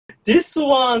This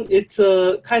one, it's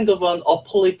a kind of an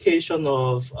application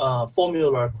of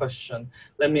formula question.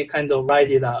 Let me kind of write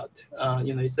it out.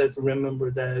 It says, remember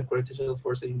that gravitational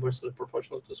force is inversely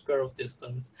proportional to square of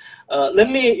distance. Let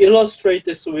me illustrate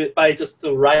this by just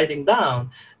writing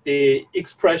down the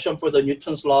expression for the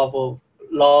Newton's law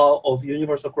of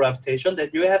universal gravitation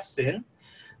that you have seen.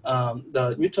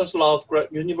 The Newton's law of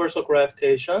universal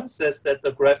gravitation says that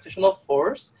the gravitational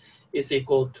force is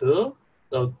equal to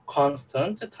the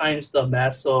constant times the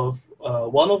mass of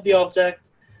one of the object,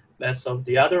 mass of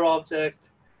the other object,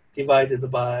 divided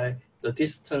by the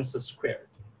distance squared.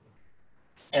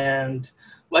 And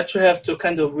what you have to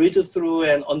kind of read through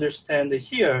and understand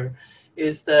here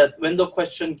is that when the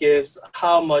question gives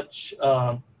how much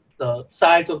the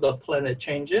size of the planet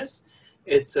changes,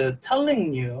 it's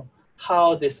telling you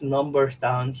how this number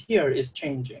down here is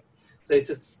changing. So it's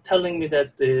just telling me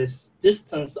that this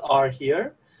distance r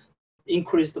here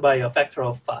increased by a factor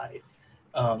of 5.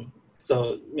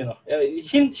 So,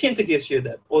 hint gives you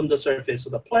that on the surface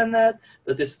of the planet,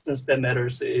 the distance that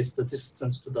matters is the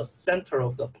distance to the center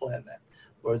of the planet,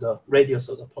 or the radius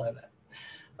of the planet.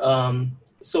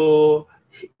 So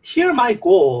here my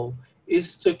goal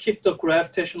is to keep the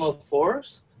gravitational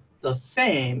force the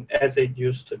same as it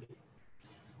used to be.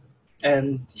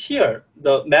 And here,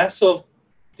 the mass of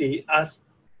the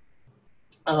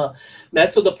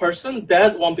person,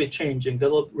 that won't be changing. That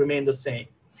will remain the same.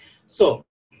 So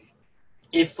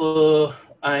if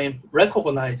I'm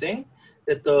recognizing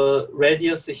that the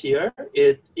radius here,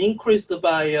 it increased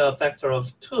by a factor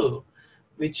of 2,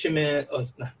 which means,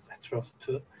 not factor of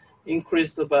 2,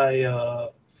 increased by a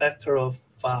factor of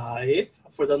 5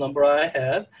 for the number I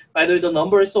have. By the way, the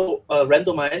number is so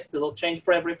randomized, it'll change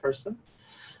for every person.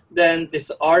 Then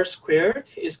this r squared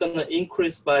is going to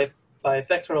increase by a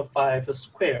factor of 5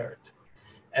 squared.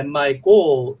 And my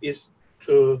goal is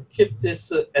to keep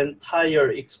this entire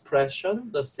expression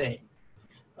the same.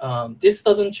 This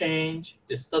doesn't change,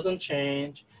 this doesn't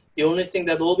change. The only thing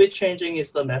that will be changing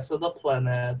is the mass of the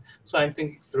planet. So I'm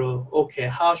thinking through, okay,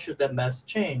 how should that mass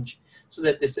change so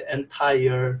that this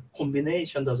entire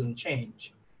combination doesn't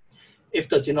change? If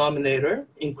the denominator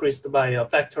increased by a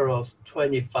factor of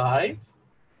 25,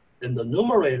 then the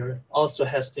numerator also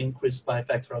has to increase by a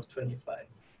factor of 25.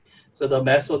 So the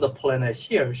mass of the planet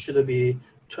here should be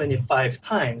 25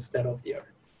 times that of the Earth.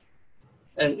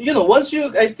 And once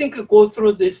you, I think, go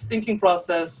through this thinking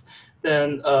process,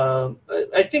 then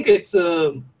I think it's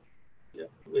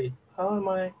wait, how am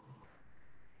I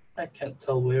can't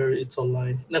tell where it's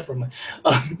aligned. Never mind.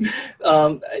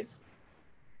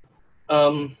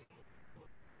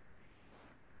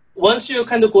 Once you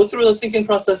kind of go through the thinking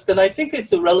process, then I think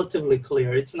it's relatively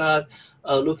clear. It's not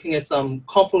looking at some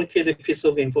complicated piece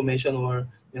of information, or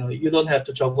you don't have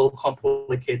to juggle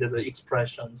complicated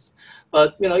expressions.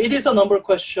 But it is a number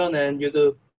question, and you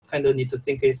do kind of need to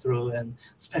think it through and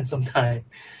spend some time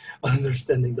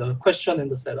understanding the question and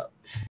the setup.